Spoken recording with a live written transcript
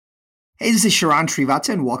Hey, this is Sharan Srivatsa,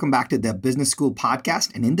 and welcome back to the Business School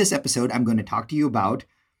podcast. And in this episode, I'm going to talk to you about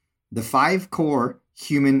the 5 core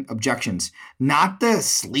human objections. Not the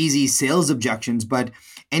sleazy sales objections, but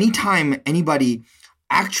anytime anybody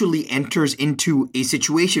actually enters into a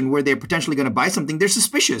situation where they're potentially going to buy something, they're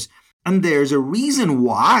suspicious. And there's a reason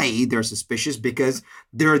why they're suspicious, because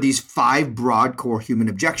there are these 5 broad core human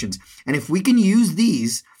objections. And if we can use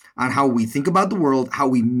these on how we think about the world, how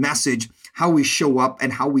we message, how we show up,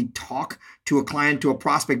 and how we talk to a client, to a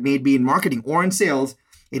prospect, may it be in marketing or in sales,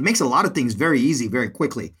 it makes a lot of things very easy, very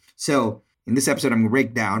quickly. So in this episode, I'm going to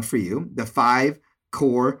break down for you the 5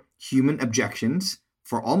 core human objections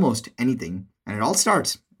for almost anything. And it all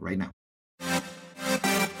starts right now.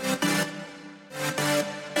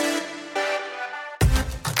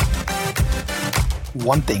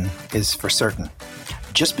 One thing is for certain.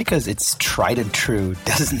 Just because it's tried and true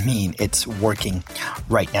doesn't mean it's working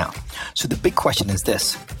right now. So the big question is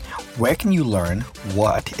this: where can you learn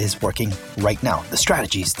what is working right now? The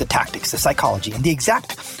strategies, the tactics, the psychology, and the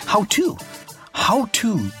exact how-to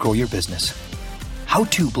grow your business, how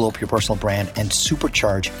to blow up your personal brand and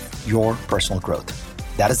supercharge your personal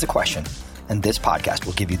growth. That is the question, and this podcast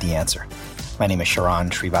will give you the answer. My name is Sharan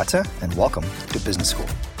Srivatsa, and welcome to Business School.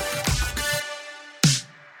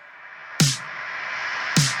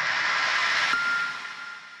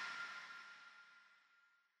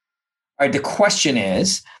 All right, the question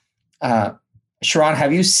is, Sharan,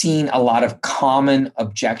 have you seen a lot of common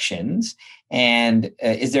objections? And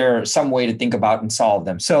is there some way to think about and solve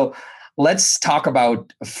them? So let's talk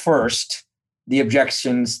about first the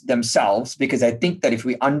objections themselves, because I think that if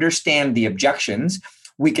we understand the objections,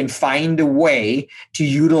 we can find a way to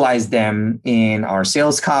utilize them in our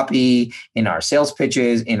sales copy, in our sales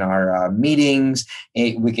pitches, in our meetings.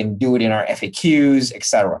 We can do it in our FAQs,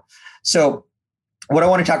 etc. So what I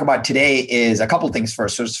want to talk about today is a couple of things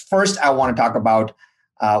first. So first, I want to talk about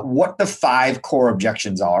what the 5 core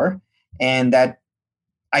objections are, and that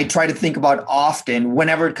I try to think about often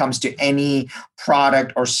whenever it comes to any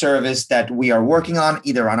product or service that we are working on,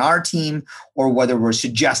 either on our team or whether we're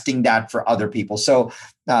suggesting that for other people. So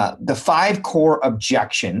the 5 core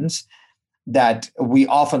objections that we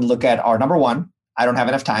often look at are: number 1, I don't have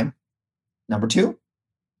enough time. Number 2,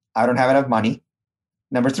 I don't have enough money.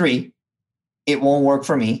 Number 3, it won't work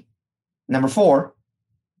for me. Number 4,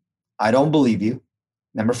 I don't believe you.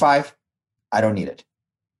 Number 5, I don't need it.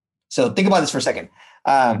 So think about this for a second.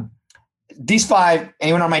 These 5,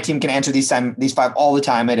 anyone on my team can answer these 5 all the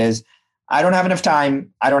time. It is: I don't have enough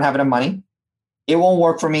time. I don't have enough money. It won't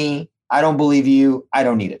work for me. I don't believe you. I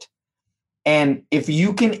don't need it. And if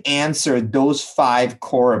you can answer those 5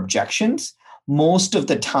 core objections, most of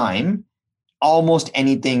the time, almost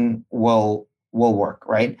anything will work,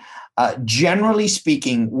 right? Generally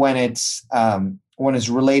speaking, when it's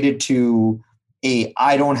related to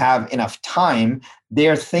I don't have enough time,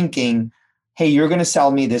 they're thinking, hey, you're going to sell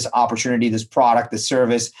me this opportunity, this product, this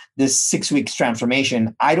service, this 6 weeks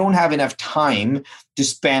transformation. I don't have enough time to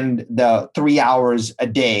spend the 3 hours a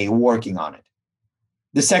day working on it.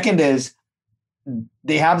 The second is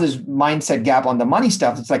they have this mindset gap on the money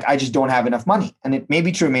stuff. It's like, I just don't have enough money. And it may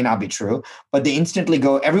be true, may not be true, but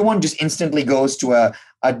everyone just instantly goes to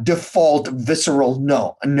a default visceral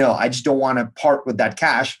no, I just don't want to part with that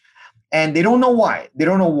cash. And they don't know why. They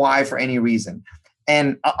don't know why for any reason.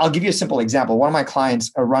 And I'll give you a simple example. One of my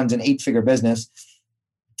clients runs an 8-figure business.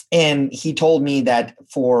 And he told me that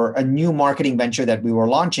for a new marketing venture that we were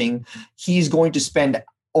launching, he's going to spend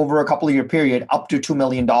over a couple of year period up to $2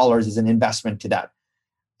 million as an investment to that.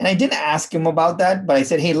 And I didn't ask him about that, but I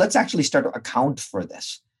said, hey, let's actually start to account for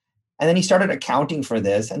this. And then he started accounting for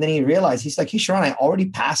this. And then he realized, he's like, hey, Sharan, I already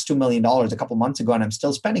passed $2 million a couple months ago and I'm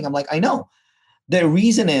still spending. I'm like, I know. The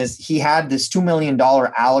reason is he had this $2 million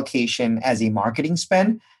allocation as a marketing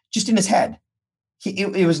spend just in his head.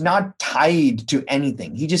 It was not tied to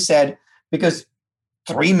anything. He just said, because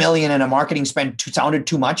 $3 million in a marketing spend sounded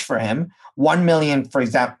too much for him. $1 million, for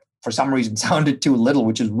example, for some reason sounded too little,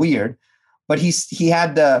 which is weird. But he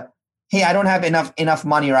had hey, I don't have enough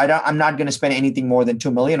money, or I'm not going to spend anything more than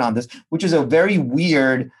 $2 million on this, which is a very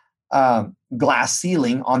weird glass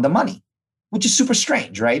ceiling on the money, which is super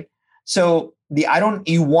strange, right? So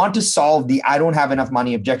you want to solve the I don't have enough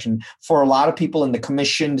money objection. For a lot of people in the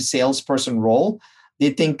commissioned salesperson role, they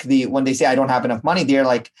think when they say I don't have enough money, they're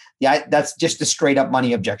like, yeah, that's just a straight up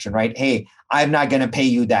money objection, right? Hey, I'm not going to pay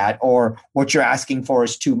you that, or what you're asking for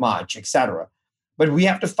is too much, etc. But we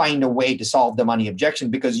have to find a way to solve the money objection,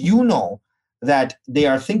 because you know that they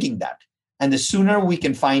are thinking that. And the sooner we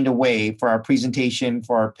can find a way for our presentation,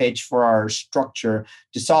 for our pitch, for our structure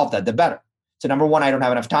to solve that, the better. So number 1, I don't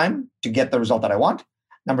have enough time to get the result that I want.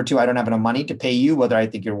 Number two, I don't have enough money to pay you, whether I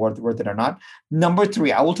think you're worth it or not. Number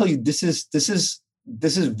three, I will tell you, this is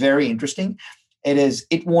very interesting.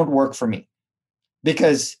 It won't work for me,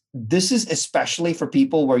 because this is especially for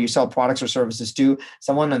people where you sell products or services to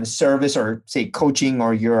someone in the service, or say coaching,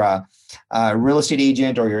 or you're a real estate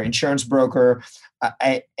agent, or you're an insurance broker.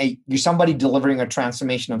 You're somebody delivering a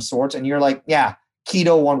transformation of sorts, and you're like, yeah,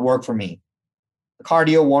 keto won't work for me.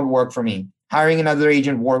 Cardio won't work for me. Hiring another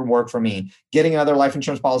agent won't work for me. Getting another life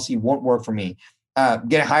insurance policy won't work for me.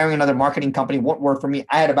 Hiring another marketing company won't work for me.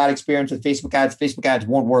 I had a bad experience with Facebook ads. Facebook ads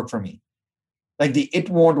won't work for me. Like the "it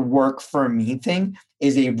won't work for me" thing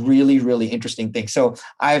is a really, really interesting thing. So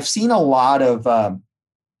I've seen a lot of,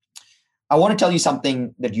 I want to tell you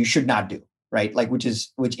something that you should not do, right? Like, which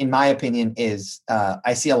in my opinion is,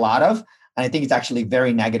 I see a lot of, and I think it's actually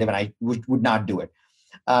very negative, and I would not do it.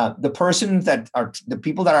 The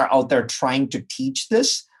people that are out there trying to teach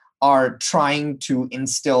this are trying to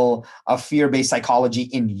instill a fear-based psychology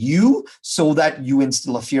in you so that you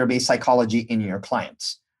instill a fear-based psychology in your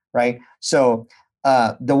clients, right? So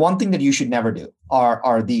the one thing that you should never do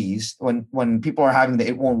are these, when people are having the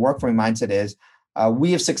 "it won't work for me" mindset, is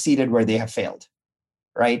we have succeeded where they have failed,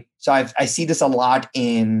 right? So I see this a lot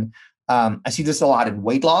in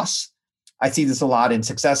weight loss. I see this a lot in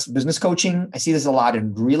success business coaching. I see this a lot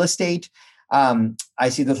in real estate. I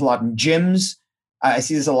see this a lot in gyms. I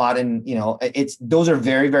see this a lot in, those are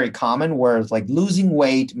very, very common, where it's like losing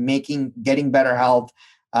weight, getting better health,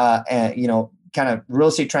 kind of real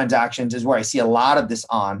estate transactions is where I see a lot of this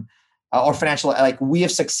on, or financial, like we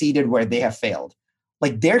have succeeded where they have failed.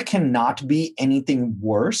 Like there cannot be anything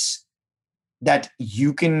worse that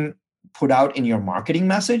you can put out in your marketing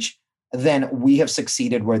message than "we have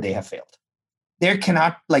succeeded where they have failed." There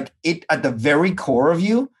cannot, like, it at the very core of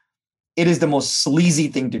you, it is the most sleazy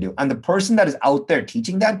thing to do. And the person that is out there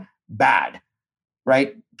teaching that, bad,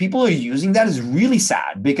 right? People are using that is really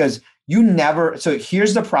sad, because so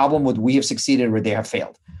here's the problem with "we have succeeded where they have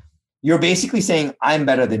failed." You're basically saying, I'm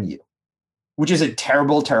better than you, which is a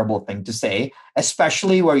terrible, terrible thing to say,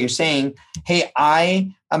 especially where you're saying, hey,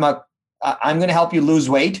 I'm going to help you lose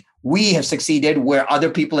weight. We have succeeded where other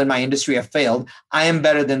people in my industry have failed. I am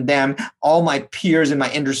better than them. All my peers in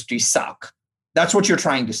my industry suck. That's what you're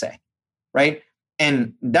trying to say, right?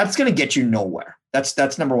 And that's going to get you nowhere.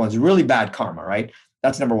 That's number one. It's really bad karma, right?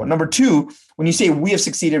 That's number one. Number two, when you say "we have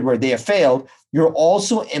succeeded where they have failed," you're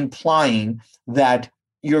also implying that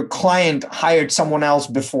your client hired someone else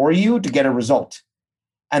before you to get a result,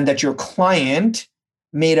 and that your client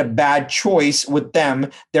made a bad choice with them.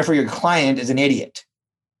 Therefore, your client is an idiot.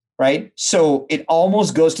 Right? So it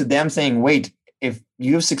almost goes to them saying, wait, if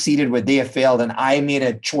you've succeeded where they have failed and I made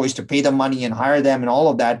a choice to pay them money and hire them and all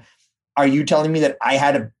of that, are you telling me that I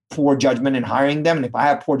had a poor judgment in hiring them? And if I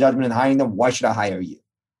have poor judgment in hiring them, why should I hire you?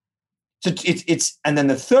 So and then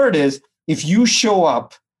the third is, if you show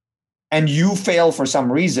up and you fail for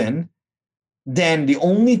some reason, then the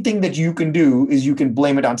only thing that you can do is you can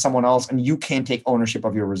blame it on someone else, and you can't take ownership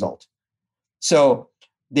of your result. So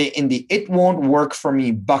in the "it won't work for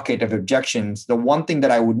me" bucket of objections, the one thing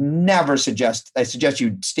that I would never suggest, I suggest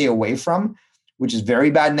you stay away from, which is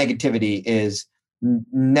very bad negativity, is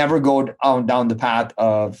never go down the path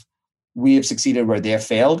of "we have succeeded where they have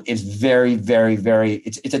failed." It's very, very, very,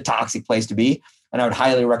 it's a toxic place to be. And I would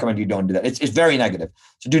highly recommend you don't do that. It's very negative.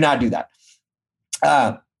 So do not do that.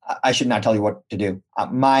 I should not tell you what to do.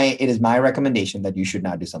 It is my recommendation that you should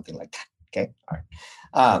not do something like that. Okay. All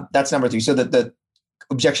right. That's number three. So the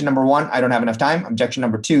objection number one, I don't have enough time. Objection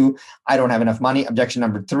number two, I don't have enough money. Objection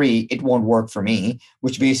number three, it won't work for me,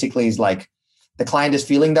 which basically is like the client is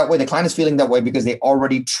feeling that way. The client is feeling that way because they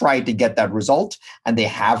already tried to get that result and they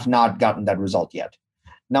have not gotten that result yet.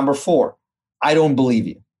 Number four, I don't believe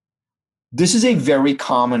you. This is a very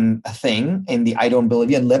common thing in the "I don't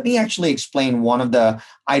believe you." And let me actually explain one of the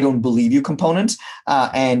 "I don't believe you" components.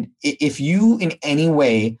 And if you in any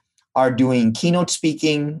way are doing keynote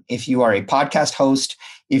speaking, if you are a podcast host,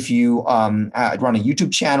 if you run a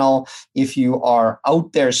YouTube channel, if you are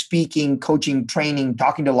out there speaking, coaching, training,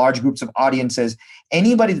 talking to large groups of audiences,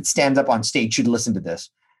 anybody that stands up on stage should listen to this.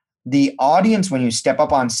 The audience, when you step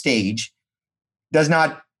up on stage,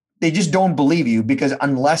 they just don't believe you, because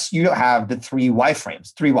unless you have the three why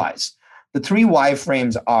frames, three whys. The three why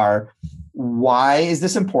frames are: why is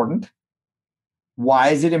this important? Why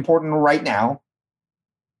is it important right now?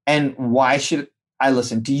 And why should I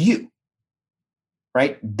listen to you?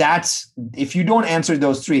 Right? If you don't answer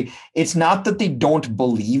those three, it's not that they don't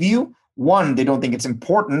believe you. One, they don't think it's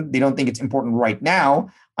important. They don't think it's important right now.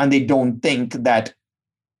 And they don't think that,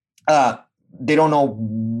 they don't know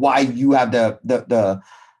why you have the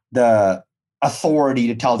authority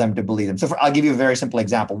to tell them to believe them. So I'll give you a very simple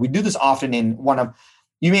example. We do this often in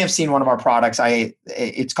you may have seen one of our products.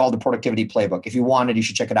 It's called the Productivity Playbook. If you want it, you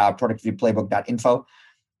should check it out, productivityplaybook.info.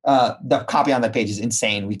 The copy on that page is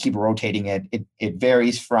insane. We keep rotating it. It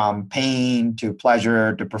varies from pain to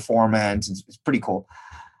pleasure to performance. It's pretty cool.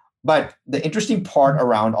 But the interesting part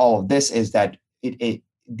around all of this is that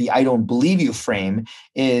the I don't believe you frame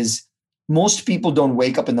is most people don't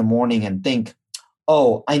wake up in the morning and think,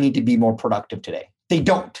 oh, I need to be more productive today. They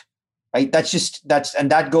don't, right?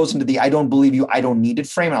 And that goes into the I don't believe you, I don't need it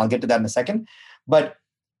frame. And I'll get to that in a second. But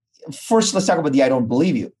first, let's talk about the I don't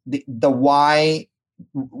believe you. The why.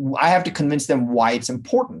 I have to convince them why it's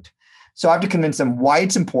important. So I have to convince them why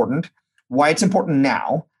it's important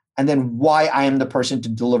now, and then why I am the person to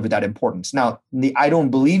deliver that importance. Now, the I don't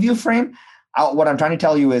believe you frame, what I'm trying to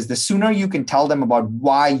tell you is the sooner you can tell them about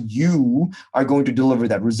why you are going to deliver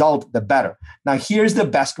that result, the better. Now, here's the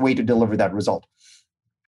best way to deliver that result.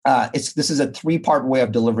 This is a 3-part way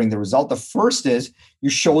of delivering the result. The first is you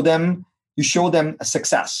show them a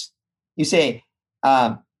success. You say,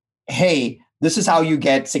 hey, this is how you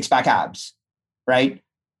get 6-pack abs, right?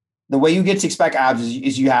 The way you get 6-pack abs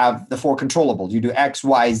is you have the 4 controllables. You do X,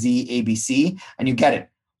 Y, Z, A, B, C, and you get it.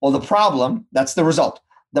 Well, the problem, that's the result.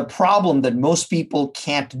 The problem that most people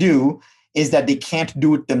can't do is that they can't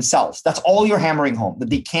do it themselves. That's all you're hammering home,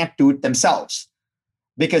 that they can't do it themselves.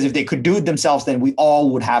 Because if they could do it themselves, then we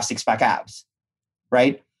all would have 6-pack abs,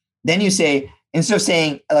 right? Then you say, instead of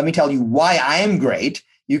saying, let me tell you why I am great,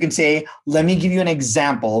 you can say, let me give you an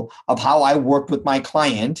example of how I worked with my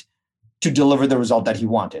client to deliver the result that he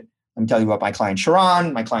wanted. Let me tell you about my client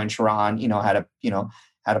Sharon. My client Sharon, had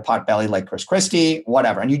a pot belly like Chris Christie,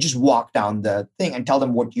 whatever. And you just walk down the thing and tell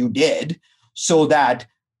them what you did so that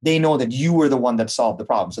they know that you were the one that solved the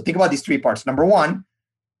problem. So think about these 3 parts. Number 1,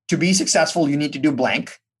 to be successful, you need to do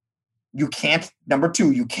blank. Number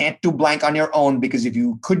 2, you can't do blank on your own, because if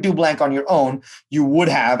you could do blank on your own, you would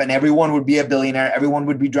have, and everyone would be a billionaire. Everyone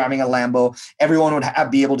would be driving a Lambo. Everyone would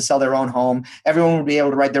be able to sell their own home. Everyone would be able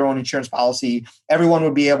to write their own insurance policy. Everyone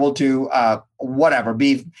would be able to,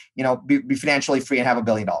 be financially free and have $1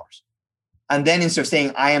 billion. And then instead of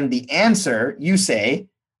saying, I am the answer, you say,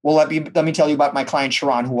 well, let me tell you about my client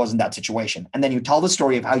Sharon, who was in that situation. And then you tell the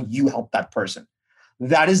story of how you helped that person.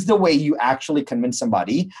 That is the way you actually convince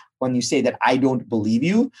somebody. When you say that I don't believe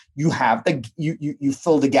you, you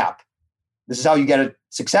fill the gap. This is how you get a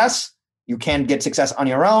success. You can't get success on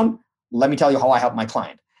your own. Let me tell you how I help my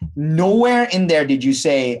client. Nowhere in there did you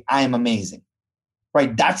say I am amazing,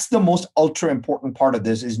 right? That's the most ultra important part of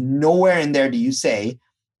this, is nowhere in there do you say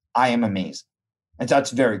I am amazing. And so that's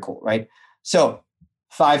very cool, right? So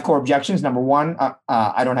 5 core objections. Number 1,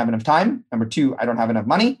 I don't have enough time. Number 2, I don't have enough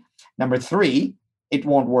money. Number 3, it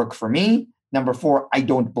won't work for me. Number 4, I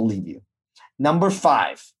don't believe you. Number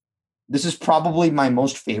 5, this is probably my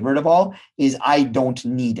most favorite of all, is I don't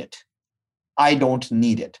need it. I don't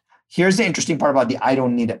need it. Here's the interesting part about the I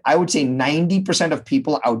don't need it. I would say 90% of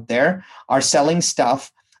people out there are selling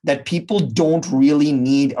stuff that people don't really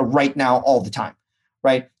need right now all the time,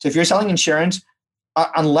 right? So if you're selling insurance,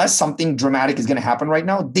 unless something dramatic is going to happen right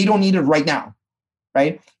now, they don't need it right now,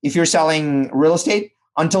 right? If you're selling real estate,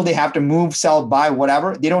 until they have to move, sell, buy,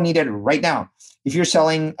 whatever, they don't need it right now. If you're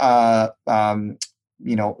selling,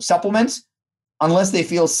 supplements, unless they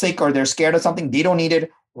feel sick or they're scared of something, they don't need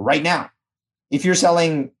it right now. If you're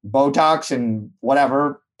selling Botox and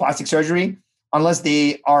whatever, plastic surgery, unless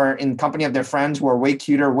they are in company of their friends who are way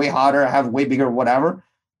cuter, way hotter, have way bigger, whatever,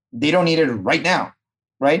 they don't need it right now,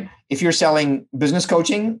 right? If you're selling business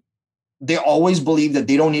coaching, they always believe that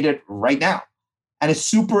they don't need it right now. And it's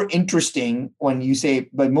super interesting when you say,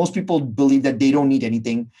 but most people believe that they don't need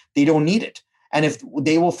anything. They don't need it. And if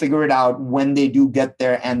they will figure it out when they do get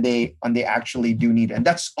there and they actually do need it. And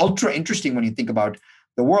that's ultra interesting when you think about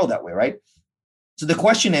the world that way, right? So the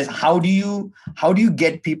question is, how do you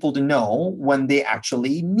get people to know when they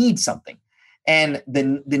actually need something? And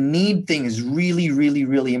the need thing is really, really,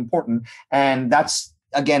 really important. And that's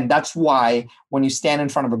why when you stand in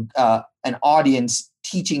front of an audience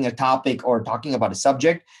teaching a topic or talking about a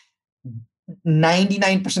subject,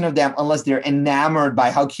 99% of them, unless they're enamored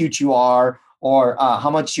by how cute you are or how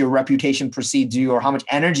much your reputation precedes you or how much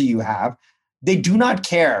energy you have, they do not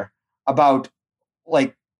care about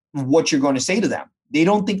like what you're going to say to them. They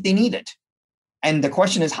don't think they need it. And the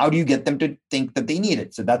question is, how do you get them to think that they need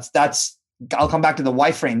it? So that's I'll come back to the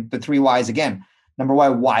why frame, the 3 whys again. Number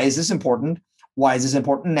 1, why is this important? Why is this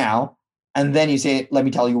important now? And then you say, let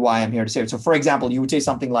me tell you why I'm here to say it. So for example, you would say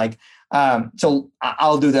something like, we're on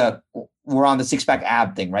the 6-pack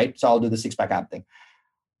ab thing, right? So I'll do the 6-pack ab thing.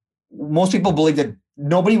 Most people believe that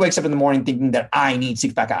Nobody wakes up in the morning thinking that I need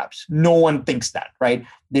six pack abs. No one thinks that, right?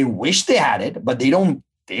 They wish they had it, but they don't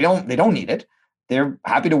need it. They're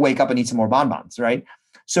happy to wake up and eat some more bonbons, right?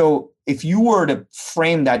 So if you were to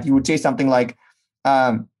frame that, you would say something like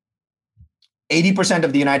 80%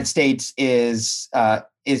 of the United States is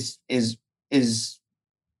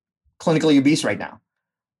clinically obese right now.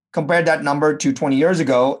 Compare that number to 20 years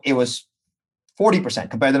ago, it was 40%.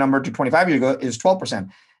 Compare the number to 25 years ago, it was 12%.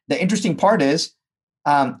 The interesting part is,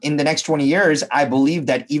 in the next 20 years, I believe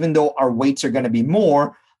that even though our weights are going to be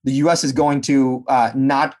more, the US is going to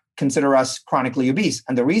not consider us chronically obese.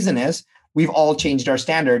 And the reason is we've all changed our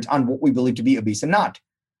standards on what we believe to be obese and not.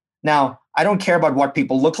 Now, I don't care about what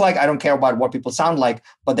people look like. I don't care about what people sound like,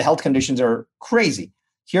 but the health conditions are crazy.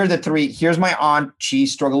 Here are the three. Here's my aunt. She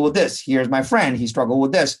struggled with this. Here's my friend. He struggled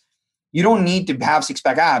with this. You don't need to have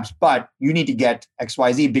six-pack abs, but you need to get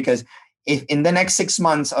XYZ, because if in the next 6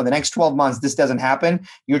 months or the next 12 months, this doesn't happen,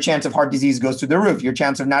 your chance of heart disease goes through the roof. Your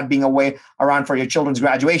chance of not being around for your children's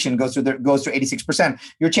graduation goes to 86%.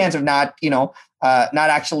 Your chance of not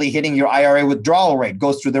actually hitting your IRA withdrawal rate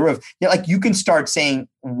goes through the roof. Yeah, like you can start saying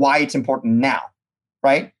why it's important now,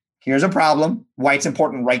 right? Here's a problem, why it's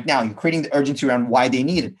important right now. You're creating the urgency around why they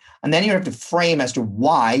need it. And then you have to frame as to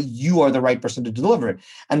why you are the right person to deliver it.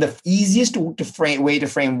 And the easiest way to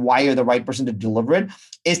frame why you're the right person to deliver it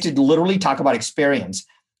is to literally talk about experience.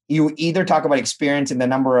 You either talk about experience in the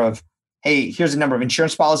number of, hey, here's the number of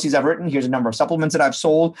insurance policies I've written. Here's the number of supplements that I've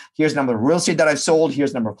sold. Here's the number of real estate that I've sold.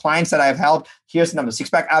 Here's the number of clients that I've helped. Here's the number of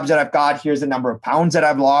six-pack abs that I've got. Here's the number of pounds that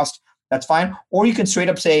I've lost. That's fine. Or you can straight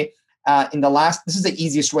up say, this is the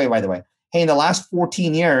easiest way, by the way. Hey, in the last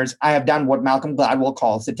 14 years, I have done what Malcolm Gladwell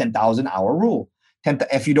calls the 10,000 hour rule.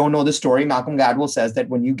 If you don't know the story, Malcolm Gladwell says that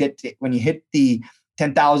when you hit the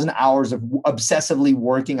 10,000 hours of obsessively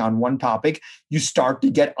working on one topic, you start to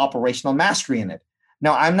get operational mastery in it.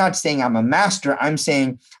 Now, I'm not saying I'm a master. I'm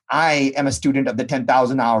saying I am a student of the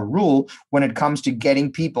 10,000 hour rule when it comes to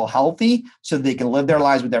getting people healthy so they can live their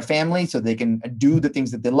lives with their family, so they can do the things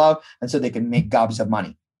that they love, and so they can make gobs of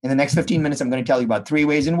money. In the next 15 minutes, I'm going to tell you about 3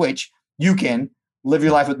 ways in which you can live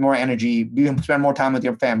your life with more energy, spend more time with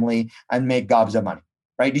your family, and make gobs of money,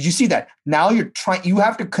 right? Did you see that? Now you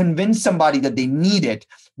have to convince somebody that they need it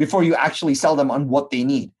before you actually sell them on what they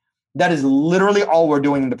need. That is literally all we're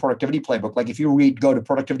doing in the productivity playbook. Like if you go to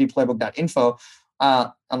productivityplaybook.info,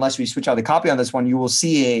 unless we switch out the copy on this one, you will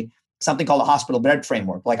see something called a hospital bed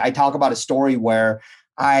framework. Like I talk about a story where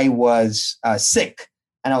I was sick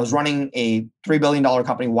and I was running a $3 billion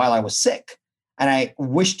company while I was sick. And I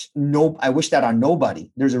wished that on nobody.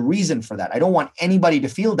 There's a reason for that. I don't want anybody to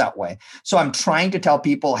feel that way. So I'm trying to tell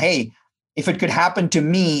people, hey, if it could happen to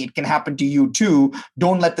me, it can happen to you too.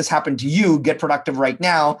 Don't let this happen to you. Get productive right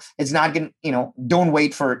now. It's not going to, don't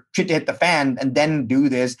wait for shit to hit the fan and then do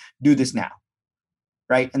this now.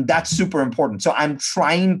 Right. And that's super important. So I'm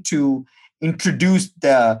trying to introduce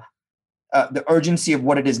the urgency of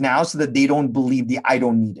what it is now so that they don't believe I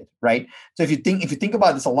don't need it. Right. So if you think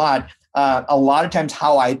about this a lot of times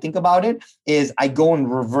how I think about it is I go in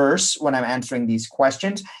reverse when I'm answering these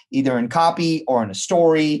questions, either in copy or in a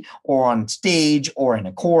story or on stage or in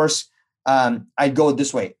a course. I go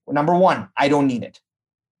this way. Number one, I don't need it.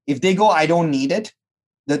 If they go, I don't need it,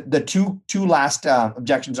 the two last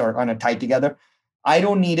objections are going to tie together. I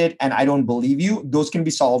don't need it and I don't believe you. Those can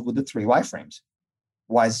be solved with the 3 why frames.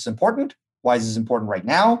 Why is this important? Why is this important right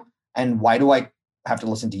now? And why do I have to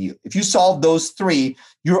listen to you? If you solve those 3,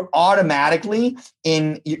 you're automatically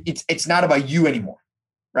it's not about you anymore,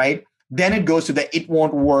 right? Then it goes to it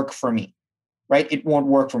won't work for me, right? It won't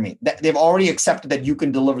work for me. They've already accepted that you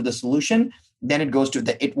can deliver the solution. Then it goes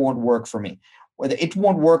to it won't work for me. Where the it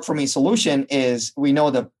won't work for me solution is, we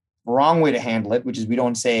know the wrong way to handle it, which is we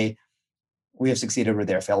don't say we have succeeded or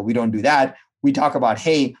they're failed. We don't do that. We talk about,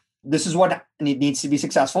 hey, this is what needs to be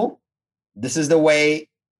successful. This is the way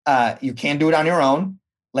you can't do it on your own.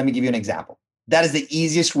 Let me give you an example. That is the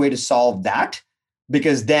easiest way to solve that,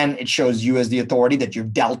 because then it shows you as the authority that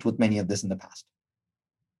you've dealt with many of this in the past.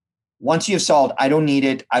 Once you've solved, I don't need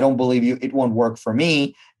it, I don't believe you, it won't work for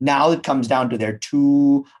me. Now it comes down to their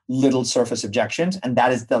 2 little surface objections. And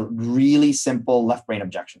that is the really simple left brain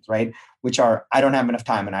objections, right? Which are, I don't have enough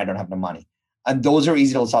time and I don't have enough money. And those are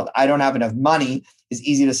easy to solve. I don't have enough money is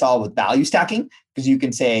easy to solve with value stacking, because you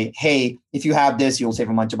can say, hey, if you have this, you'll save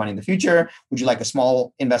a bunch of money in the future. Would you like a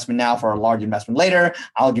small investment now for a large investment later?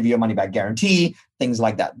 I'll give you a money back guarantee, things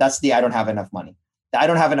like that. That's the I don't have enough money. The I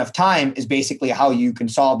don't have enough time is basically how you can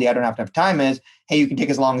solve the I don't have enough time is, hey, you can take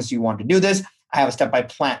as long as you want to do this. I have a step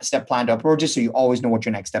plan to approach it, so you always know what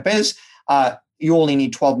your next step is. you only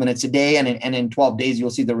need 12 minutes a day, and in 12 days, you'll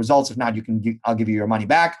see the results. If not, I'll give you your money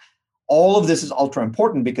back. All of this is ultra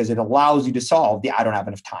important because it allows you to solve the I don't have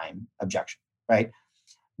enough time objection, right?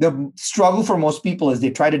 The struggle for most people is they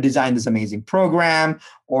try to design this amazing program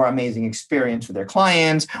or amazing experience for their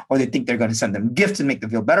clients, or they think they're going to send them gifts and make them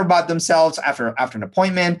feel better about themselves after an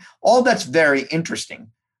appointment. All that's very interesting,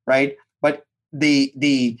 right? But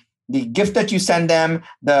the gift that you send them,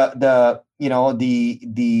 the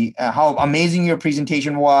how amazing your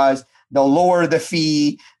presentation was, the lower the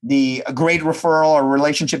fee, the great referral or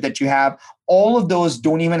relationship that you have, all of those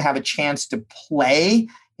don't even have a chance to play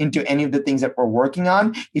into any of the things that we're working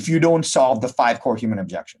on if you don't solve the 5 core human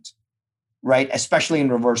objections, right? Especially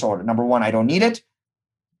in reverse order. Number 1, I don't need it.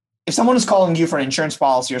 If someone is calling you for an insurance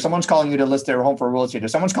policy, or someone's calling you to list their home for real estate, or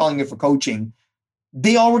someone's calling you for coaching,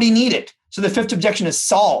 they already need it. So the 5th objection is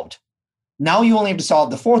solved. Now you only have to solve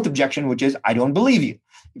the 4th objection, which is, I don't believe you.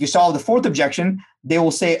 If you solve the 4th objection, they will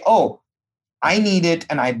say, oh, I need it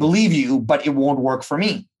and I believe you, but it won't work for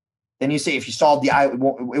me. Then you say, if you solve it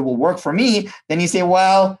will work for me. Then you say,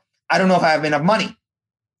 well, I don't know if I have enough money.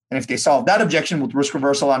 And if they solve that objection with risk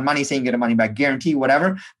reversal on money, saying get a money back guarantee,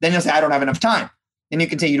 whatever, then you'll say, I don't have enough time. Then you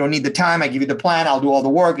can say, you don't need the time. I give you the plan. I'll do all the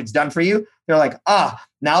work. It's done for you. They're like,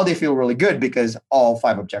 now they feel really good because all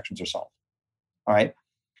 5 objections are solved. All right.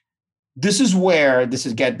 This is where this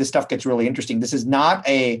stuff gets really interesting. This is not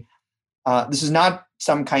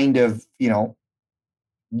some kind of,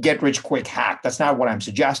 get rich quick hack. That's not what I'm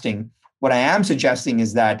suggesting. What I am suggesting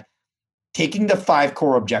is that taking the 5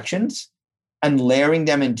 core objections and layering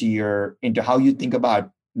them into how you think about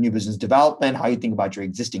new business development, how you think about your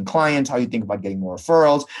existing clients, how you think about getting more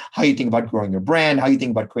referrals, how you think about growing your brand, how you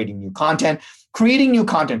think about creating new content.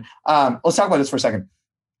 Let's talk about this for a second.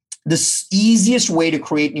 The easiest way to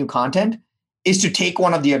create new content is to take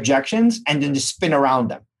one of the objections and then just spin around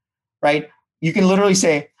them, right? You can literally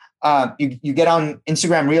say, you get on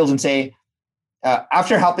Instagram Reels and say,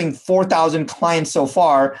 after helping 4,000 clients so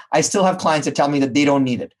far, I still have clients that tell me that they don't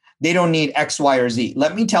need it. They don't need X, Y, or Z.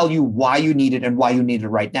 Let me tell you why you need it and why you need it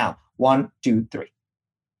right now. 1, 2, 3.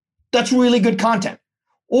 That's really good content.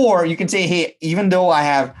 Or you can say, hey, even though I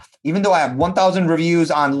have 1,000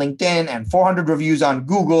 reviews on LinkedIn and 400 reviews on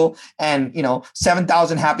Google and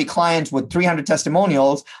 7,000 happy clients with 300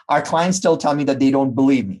 testimonials, our clients still tell me that they don't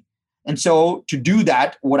believe me. And so to do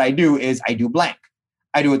that, what I do is I do blank.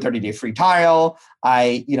 I do a 30-day free trial.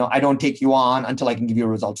 I don't take you on until I can give you a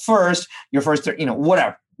result first. Your first,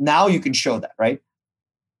 whatever. Now you can show that, right?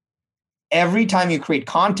 Every time you create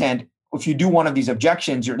content, if you do one of these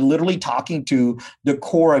objections, you're literally talking to the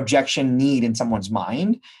core objection need in someone's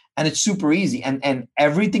mind. And it's super easy. And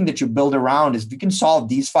everything that you build around is, if you can solve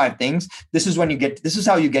these 5 things, this is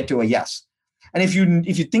how you get to a yes. And if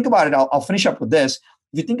you think about it, I'll finish up with this.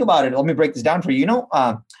 If you think about it, let me break this down for you.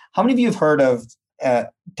 How many of you have heard of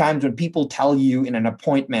times when people tell you in an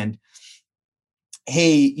appointment,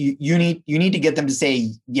 hey, you need to get them to say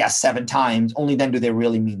yes 7 times, only then do they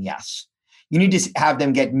really mean yes. You need to have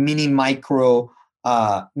them get mini micro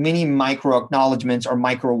acknowledgments or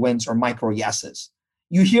micro wins or micro yeses.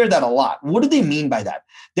 You hear that a lot. What do they mean by that?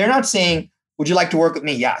 They're not saying, would you like to work with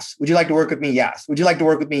me? Yes. Would you like to work with me? Yes. Would you like to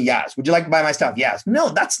work with me? Yes. Would you like to buy my stuff? Yes. No,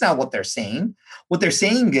 that's not what they're saying. What they're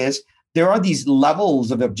saying is there are these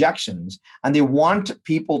levels of objections, and they want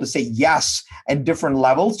people to say yes at different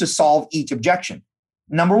levels to solve each objection.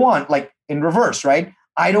 Number 1, like in reverse, right?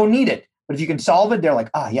 I don't need it. But if you can solve it, they're like,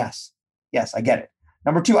 yes. Yes, I get it.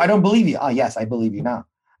 Number 2, I don't believe you. Yes, I believe you now.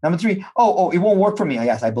 Number 3, it won't work for me.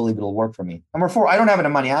 Yes, I believe it'll work for me. Number 4, I don't have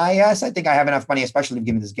enough money. Yes, I think I have enough money, especially if you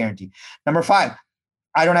give me this guarantee. Number 5,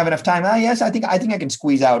 I don't have enough time. Yes, I think I can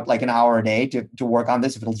squeeze out like an hour a day to work on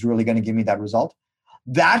this if it's really going to give me that result.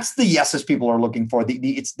 That's the yeses people are looking for.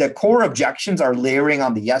 It's the core objections are layering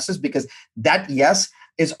on the yeses, because that yes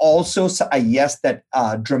is also a yes that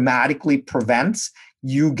dramatically prevents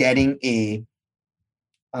you getting a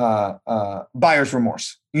buyer's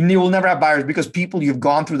remorse. You will never have buyers, because you've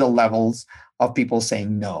gone through the levels of people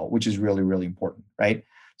saying no, which is really, really important, right?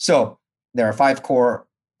 So there are 5 core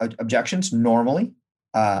objections normally.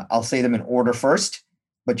 I'll say them in order first,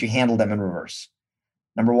 but you handle them in reverse.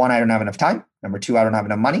 Number 1, I don't have enough time. Number 2, I don't have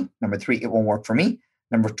enough money. Number 3, it won't work for me.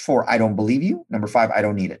 Number 4, I don't believe you. Number 5, I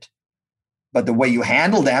don't need it. But the way you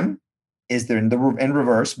handle them is they're in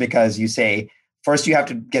reverse, because you say, first you have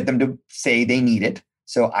to get them to say they need it.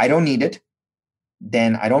 So I don't need it.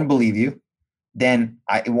 Then I don't believe you. Then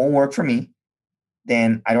it won't work for me.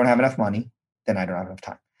 Then I don't have enough money. Then I don't have enough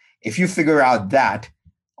time. If you figure out that,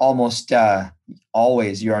 almost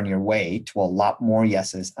always you're on your way to a lot more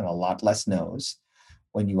yeses and a lot less nos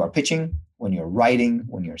when you are pitching, when you're writing,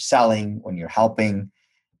 when you're selling, when you're helping,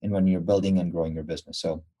 and when you're building and growing your business.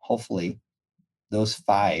 So hopefully those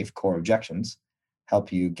 5 core objections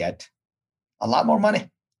help you get a lot more money.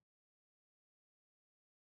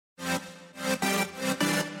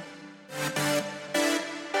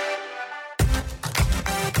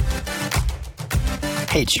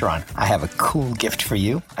 Hey, Sharon, I have a cool gift for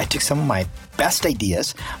you. I took some of my best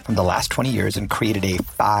ideas from the last 20 years and created a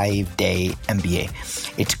 5-day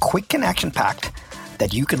MBA. It's quick and action-packed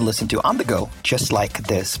that you can listen to on the go, just like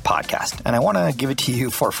this podcast. And I want to give it to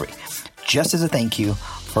you for free, just as a thank you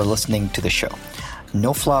for listening to the show.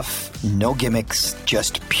 No fluff, no gimmicks,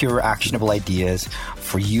 just pure actionable ideas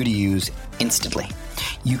for you to use instantly.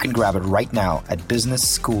 You can grab it right now at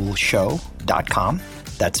businessschoolshow.com.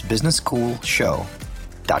 That's businessschoolshow.com.